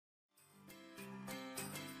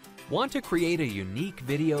Want to create a unique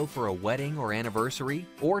video for a wedding or anniversary,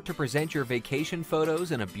 or to present your vacation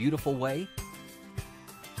photos in a beautiful way?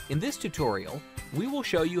 In this tutorial, we will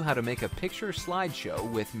show you how to make a picture slideshow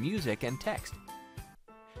with music and text.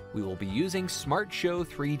 We will be using SmartSHOW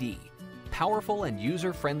 3D, powerful and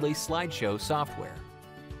user-friendly slideshow software.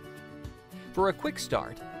 For a quick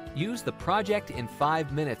start, use the Project in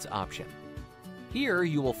 5 minutes option. Here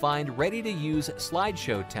you will find ready-to-use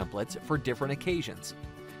slideshow templates for different occasions: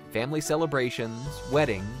 family celebrations,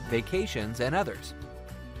 wedding, vacations, and others.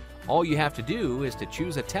 All you have to do is to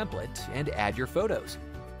choose a template and add your photos.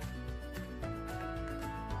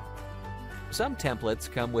 Some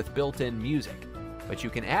templates come with built-in music, but you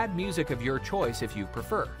can add music of your choice if you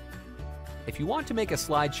prefer. If you want to make a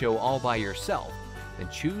slideshow all by yourself, then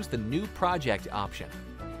choose the New Project option.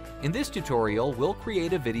 In this tutorial, we'll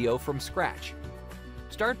create a video from scratch.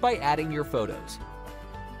 Start by adding your photos.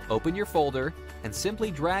 Open your folder and simply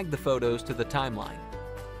drag the photos to the timeline.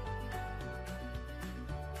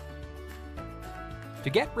 To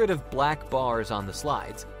get rid of black bars on the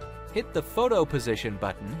slides, hit the Photo Position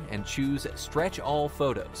button and choose Stretch All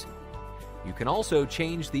Photos. You can also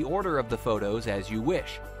change the order of the photos as you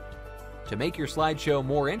wish. To make your slideshow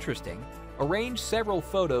more interesting, arrange several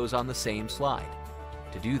photos on the same slide.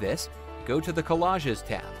 To do this, go to the Collages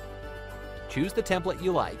tab. Choose the template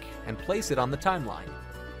you like and place it on the timeline.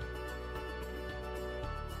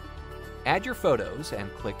 Add your photos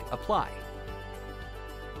and click Apply.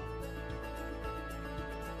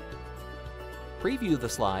 Preview the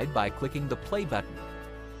slide by clicking the Play button.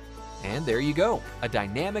 And there you go, a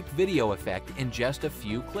dynamic video effect in just a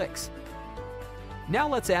few clicks. Now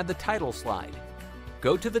let's add the title slide.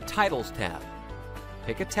 Go to the Titles tab.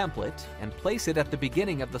 Pick a template and place it at the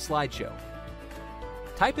beginning of the slideshow.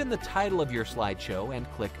 Type in the title of your slideshow and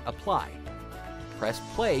click Apply. Press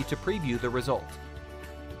Play to preview the result.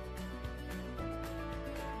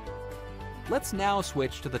 Let's now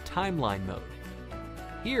switch to the timeline mode.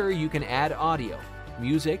 Here you can add audio,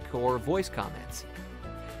 music, or voice comments.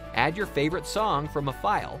 Add your favorite song from a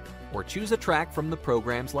file, or choose a track from the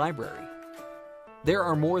program's library. There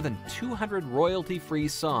are more than 200 royalty-free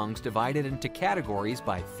songs divided into categories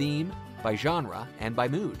by theme, by genre, and by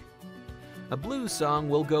mood. A blues song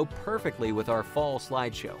will go perfectly with our fall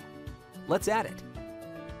slideshow. Let's add it.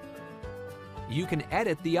 You can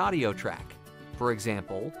edit the audio track. For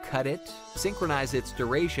example, cut it, synchronize its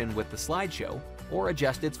duration with the slideshow, or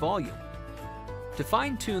adjust its volume. To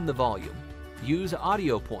fine-tune the volume, use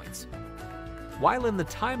audio points. While in the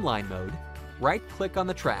timeline mode, right-click on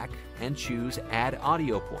the track and choose Add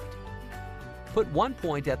Audio Point. Put one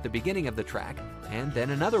point at the beginning of the track and then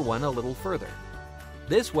another one a little further.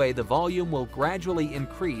 This way the volume will gradually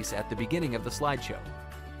increase at the beginning of the slideshow.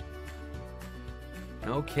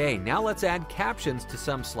 Okay, now let's add captions to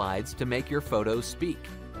some slides to make your photos speak.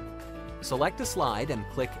 Select a slide and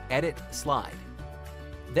click Edit Slide.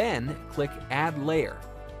 Then click Add Layer.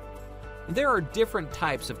 There are different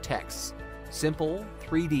types of texts: simple,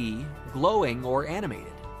 3D, glowing, or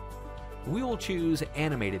animated. We will choose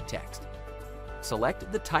animated text.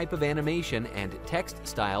 Select the type of animation and text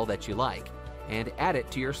style that you like and add it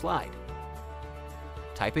to your slide.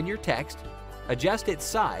 Type in your text, adjust its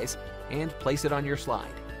size, and place it on your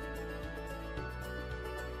slide.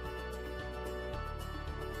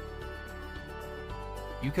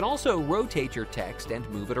 You can also rotate your text and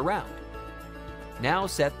move it around. Now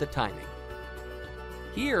set the timing.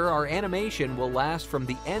 Here, our animation will last from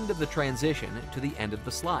the end of the transition to the end of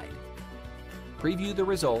the slide. Preview the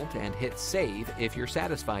result and hit Save if you're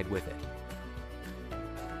satisfied with it.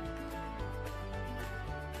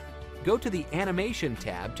 Go to the Animation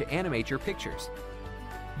tab to animate your pictures.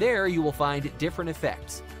 There you will find different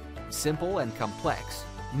effects: simple and complex,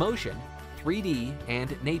 motion, 3D,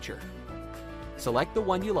 and nature. Select the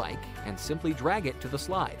one you like and simply drag it to the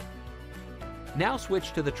slide. Now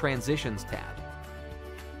switch to the Transitions tab.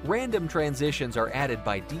 Random transitions are added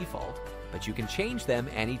by default, but you can change them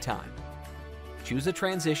anytime. Choose a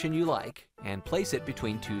transition you like and place it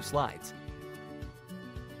between two slides.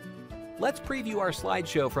 Let's preview our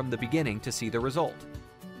slideshow from the beginning to see the result.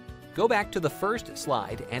 Go back to the first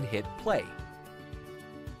slide and hit Play.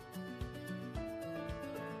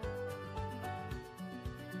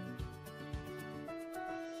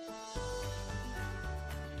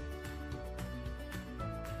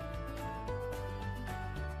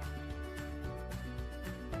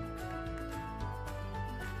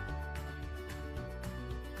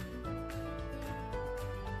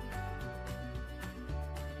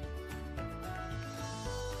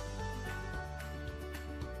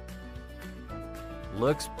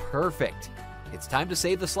 Looks perfect. It's time to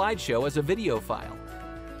save the slideshow as a video file.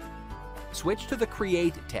 Switch to the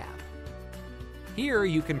Create tab. Here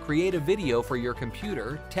you can create a video for your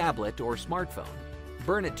computer, tablet, or smartphone,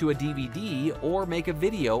 burn it to a DVD, or make a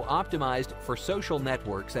video optimized for social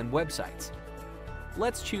networks and websites.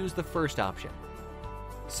 Let's choose the first option.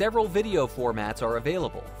 Several video formats are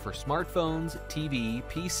available for smartphones, TV,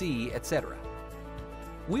 PC, etc.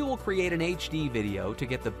 We will create an HD video to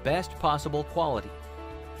get the best possible quality.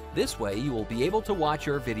 This way you will be able to watch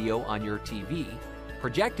your video on your TV,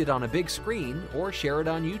 project it on a big screen, or share it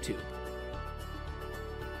on YouTube.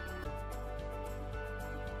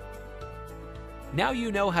 Now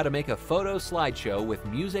you know how to make a photo slideshow with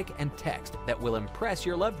music and text that will impress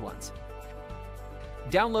your loved ones.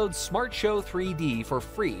 Download SmartSHOW 3D for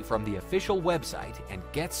free from the official website and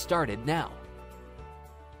get started now.